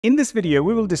In this video,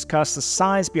 we will discuss the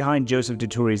science behind Joseph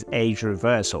Dituri's age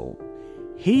reversal.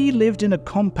 He lived in a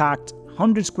compact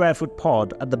 100 square foot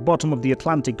pod at the bottom of the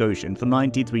Atlantic Ocean for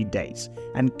 93 days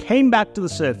and came back to the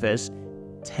surface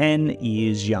 10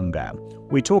 years younger.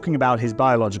 We're talking about his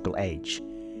biological age.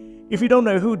 If you don't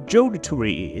know who Joe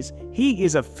Dituri is, he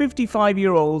is a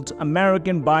 55-year-old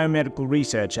American biomedical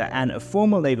researcher and a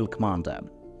former Naval Commander.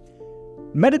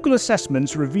 Medical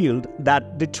assessments revealed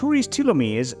that Dituri's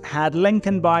telomeres had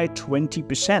lengthened by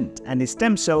 20% and his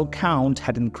stem cell count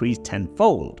had increased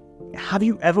tenfold. Have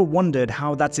you ever wondered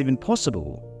how that's even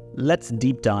possible? Let's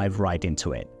deep dive right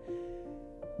into it.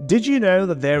 Did you know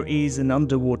that there is an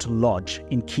underwater lodge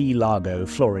in Key Largo,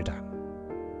 Florida?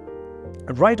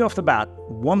 Right off the bat,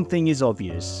 one thing is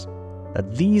obvious,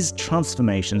 that these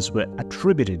transformations were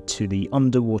attributed to the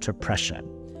underwater pressure.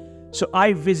 So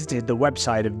I visited the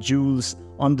website of Jules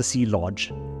Undersea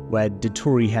Lodge, where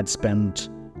Dituri had spent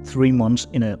 3 months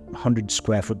in a 100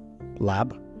 square foot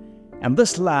lab. And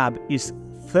this lab is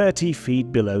 30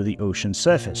 feet below the ocean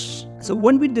surface. So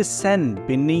when we descend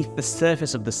beneath the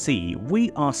surface of the sea,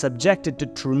 we are subjected to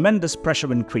tremendous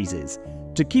pressure increases.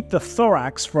 To keep the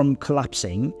thorax from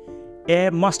collapsing,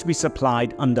 air must be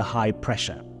supplied under high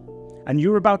pressure. And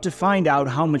you're about to find out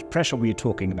how much pressure we are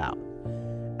talking about.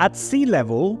 At sea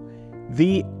level,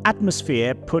 the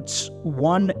atmosphere puts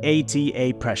 1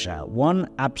 ATA pressure, 1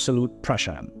 absolute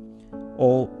pressure,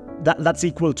 or that's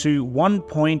equal to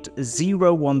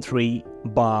 1.013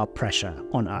 bar pressure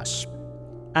on us.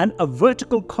 And a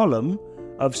vertical column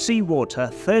of seawater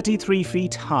 33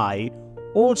 feet high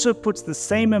also puts the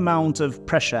same amount of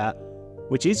pressure,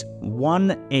 which is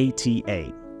 1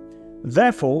 ATA.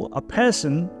 Therefore, a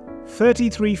person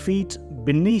 33 feet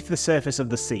beneath the surface of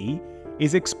the sea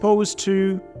is exposed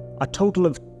to a total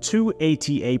of 2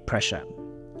 ATA pressure.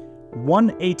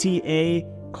 1 ATA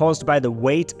caused by the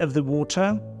weight of the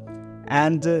water,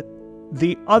 and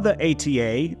the other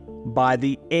ATA by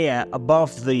the air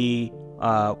above the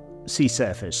sea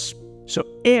surface. So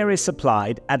air is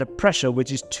supplied at a pressure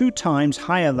which is 2 times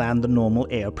higher than the normal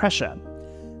air pressure.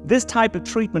 This type of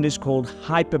treatment is called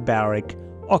hyperbaric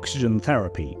oxygen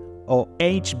therapy, or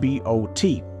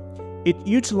HBOT. It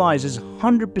utilizes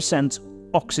 100%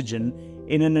 oxygen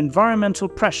in an environmental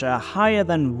pressure higher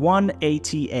than 1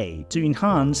 ATA to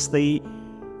enhance the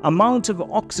amount of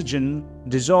oxygen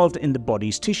dissolved in the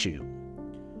body's tissue.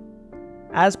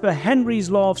 As per Henry's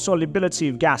law of solubility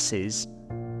of gases,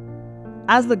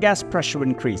 as the gas pressure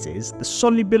increases, the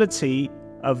solubility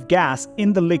of gas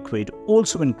in the liquid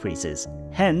also increases.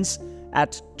 Hence,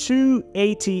 at 2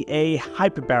 ATA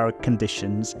hyperbaric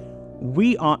conditions,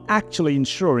 we are actually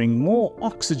ensuring more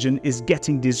oxygen is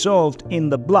getting dissolved in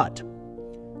the blood.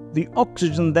 The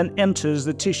oxygen then enters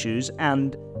the tissues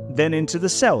and then into the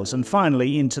cells and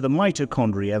finally into the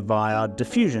mitochondria via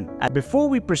diffusion. And before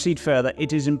we proceed further,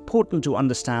 it is important to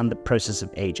understand the process of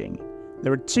aging.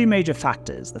 There are 2 major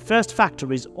factors. The first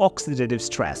factor is oxidative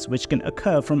stress, which can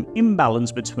occur from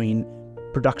imbalance between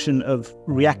production of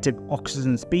reactive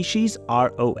oxygen species,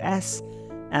 ROS,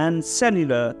 and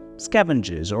cellular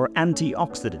scavengers or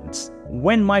antioxidants.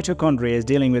 When mitochondria is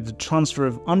dealing with the transfer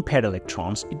of unpaired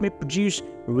electrons, it may produce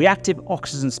reactive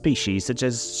oxygen species such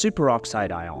as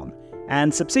superoxide ion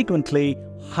and subsequently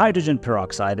hydrogen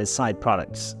peroxide as side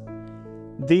products.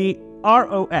 The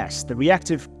ROS, the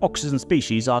reactive oxygen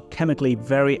species, are chemically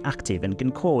very active and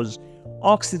can cause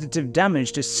oxidative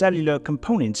damage to cellular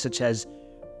components such as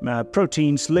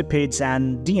proteins, lipids,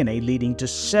 and DNA, leading to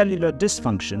cellular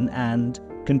dysfunction and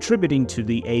contributing to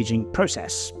the aging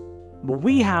process. But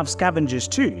we have scavengers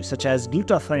too, such as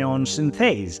glutathione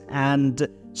synthase and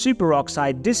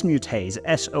superoxide dismutase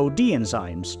 (SOD)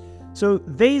 enzymes. So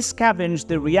they scavenge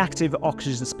the reactive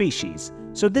oxygen species.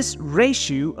 So this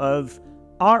ratio of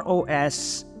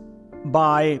ROS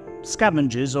by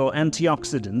scavengers or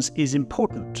antioxidants is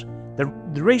important.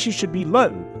 The ratio should be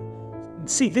low.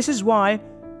 See, this is why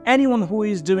anyone who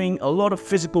is doing a lot of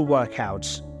physical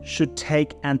workouts should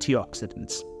take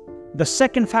antioxidants. The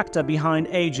second factor behind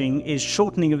aging is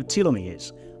shortening of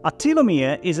telomeres. A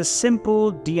telomere is a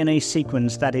simple DNA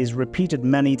sequence that is repeated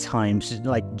many times,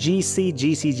 like GC,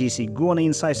 GC, GC,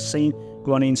 guanine,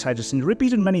 cytosine,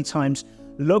 repeated many times,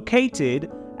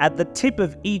 located at the tip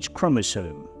of each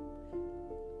chromosome.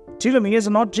 Telomeres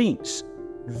are not genes.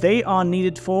 They are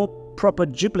needed for proper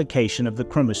duplication of the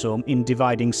chromosome in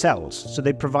dividing cells, so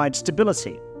they provide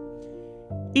stability.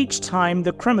 Each time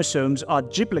the chromosomes are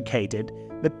duplicated,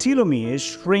 the telomeres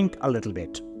shrink a little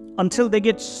bit until they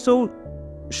get so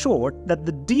short that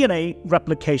the DNA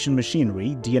replication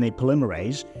machinery, DNA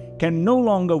polymerase, can no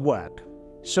longer work.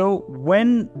 So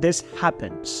when this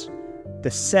happens,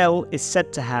 the cell is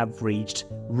said to have reached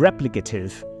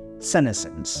replicative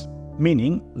senescence,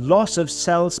 meaning loss of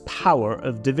cell's power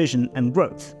of division and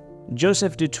growth.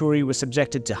 Joseph Dituri was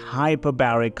subjected to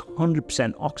hyperbaric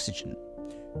 100% oxygen.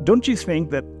 Don't you think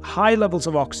that high levels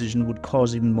of oxygen would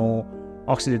cause even more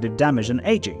oxidative damage and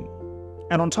aging?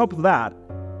 And on top of that,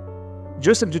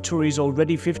 Joseph Dituri is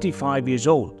already 55 years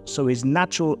old, so his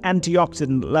natural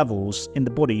antioxidant levels in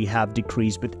the body have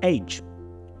decreased with age.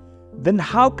 Then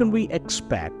how can we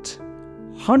expect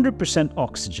 100%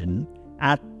 oxygen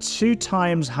at 2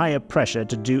 times higher pressure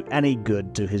to do any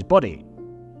good to his body?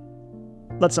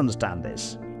 Let's understand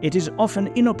this. It is often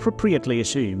inappropriately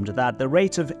assumed that the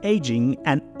rate of aging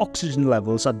and oxygen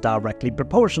levels are directly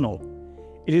proportional.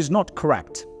 It is not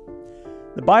correct.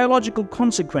 The biological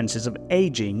consequences of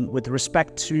aging with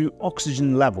respect to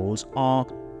oxygen levels are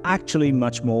actually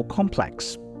much more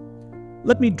complex.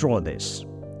 Let me draw this.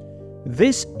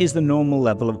 This is the normal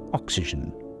level of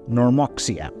oxygen,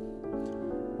 normoxia.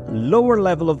 Lower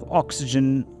level of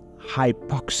oxygen,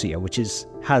 hypoxia, which is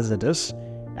hazardous.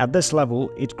 At this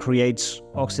level, it creates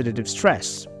oxidative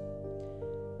stress.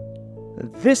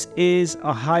 This is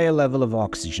a higher level of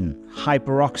oxygen,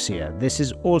 hyperoxia. This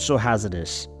is also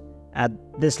hazardous. At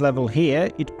this level here,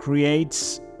 it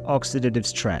creates oxidative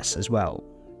stress as well.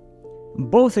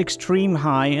 Both extreme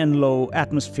high and low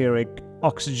atmospheric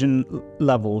oxygen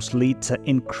levels lead to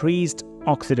increased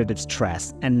oxidative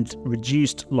stress and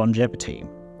reduced longevity.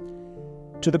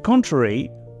 To the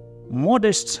contrary,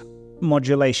 modest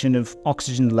modulation of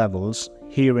oxygen levels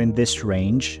here in this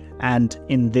range and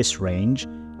in this range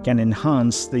can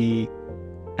enhance the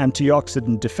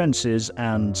antioxidant defenses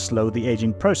and slow the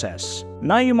aging process.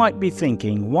 Now you might be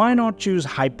thinking, why not choose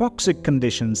hypoxic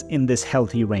conditions in this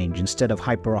healthy range instead of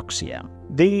hyperoxia?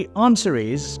 The answer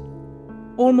is,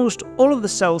 almost all of the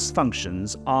cell's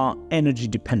functions are energy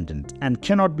dependent and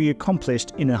cannot be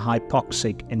accomplished in a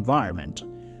hypoxic environment.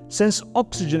 Since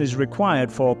oxygen is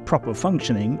required for proper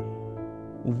functioning,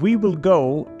 we will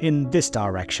go in this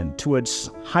direction towards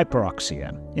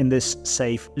hyperoxia, in this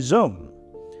safe zone.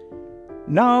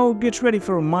 Now get ready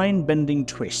for a mind-bending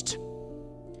twist.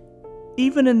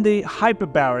 Even in the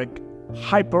hyperbaric,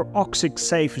 hyperoxic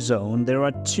safe zone, there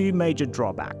are 2 major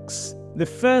drawbacks. The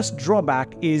first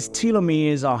drawback is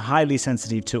telomeres are highly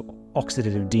sensitive to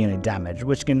oxidative DNA damage,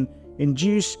 which can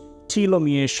induce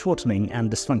telomere shortening and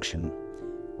dysfunction.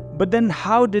 But then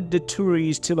how did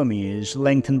Dituri's telomeres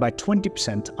lengthen by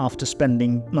 20% after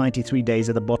spending 93 days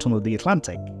at the bottom of the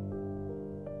Atlantic?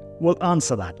 We'll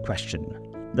answer that question.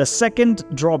 The second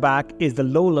drawback is the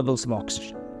low levels of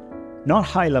oxygen, not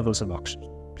high levels of oxygen.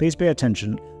 Please pay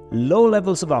attention. Low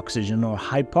levels of oxygen or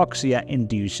hypoxia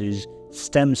induces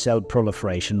stem cell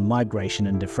proliferation, migration,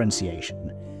 and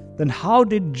differentiation. Then how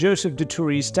did Joseph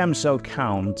Dituri's stem cell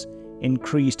count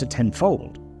increase to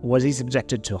tenfold? Was he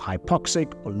subjected to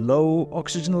hypoxic or low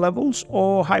oxygen levels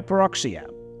or hyperoxia?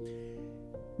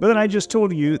 But then I just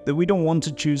told you that we don't want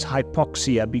to choose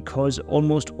hypoxia because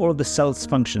almost all of the cell's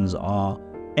functions are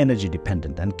energy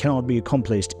dependent and cannot be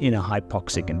accomplished in a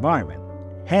hypoxic environment.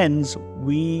 Hence,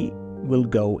 we will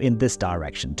go in this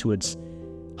direction towards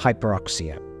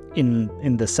hyperoxia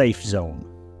in the safe zone.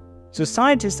 So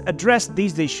scientists address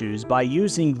these issues by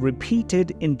using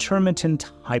repeated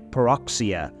intermittent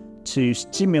hyperoxia to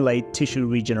stimulate tissue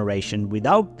regeneration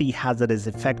without the hazardous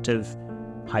effect of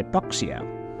hypoxia.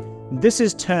 This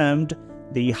is termed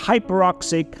the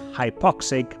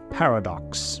hyperoxic-hypoxic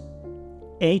paradox,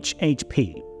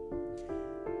 HHP.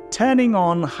 Turning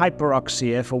on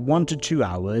hyperoxia for 1 to 2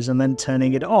 hours and then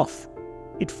turning it off.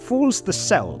 It fools the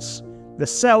cells. The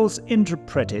cells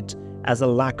interpret it as a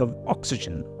lack of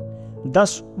oxygen.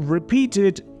 Thus,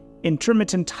 repeated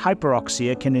intermittent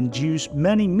hyperoxia can induce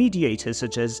many mediators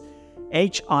such as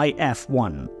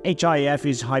HIF1. HIF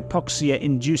is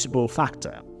hypoxia-inducible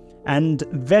factor, and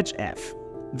VEGF,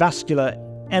 vascular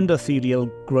endothelial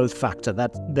growth factor,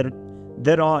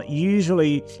 that are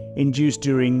usually induced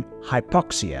during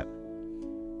hypoxia.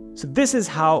 So this is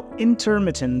how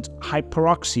intermittent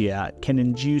hyperoxia can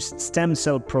induce stem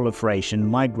cell proliferation,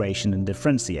 migration, and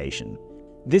differentiation.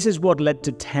 This is what led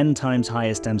to 10 times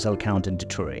higher stem cell count in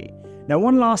Dituri. Now,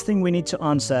 one last thing we need to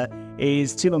answer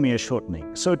is telomere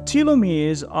shortening. So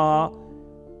telomeres are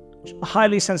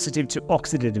highly sensitive to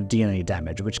oxidative DNA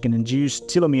damage, which can induce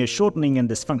telomere shortening and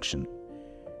dysfunction.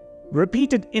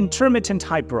 Repeated intermittent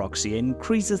hyperoxia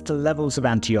increases the levels of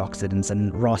antioxidants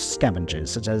and ROS scavengers,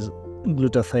 such as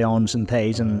glutathione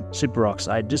synthase and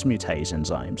superoxide dismutase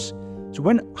enzymes. So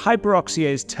when hyperoxia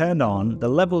is turned on, the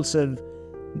levels of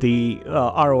the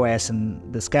ROS and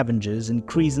the scavengers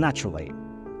increase naturally.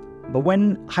 But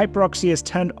when hyperoxia is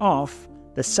turned off,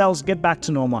 the cells get back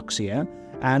to normoxia,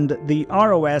 and the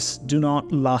ROS do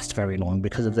not last very long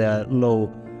because of their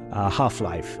low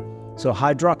half-life. So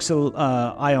hydroxyl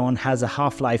ion has a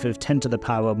half-life of 10 to the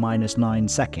power minus 9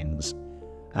 seconds.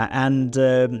 And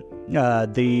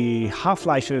the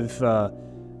half-life of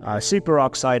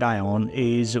superoxide ion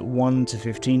is 1 to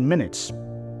 15 minutes.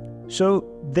 So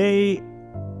they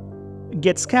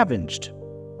get scavenged.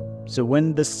 So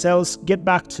when the cells get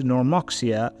back to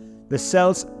normoxia, the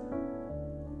cells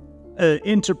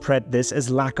interpret this as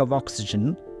lack of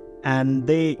oxygen, and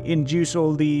they induce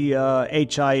all the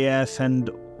HIF and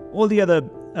all the other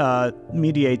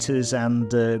mediators and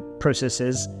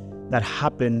processes that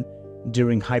happen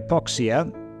during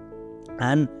hypoxia.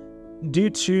 And due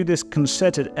to this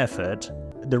concerted effort,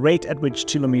 the rate at which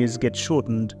telomeres get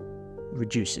shortened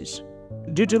reduces.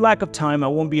 Due to lack of time, I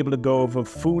won't be able to go over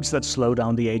foods that slow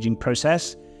down the aging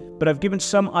process, but I've given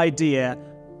some idea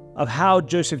of how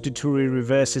Joseph Dituri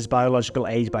reversed his biological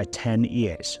age by 10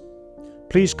 years.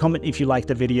 Please comment if you liked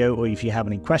the video or if you have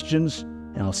any questions,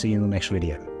 and I'll see you in the next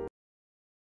video.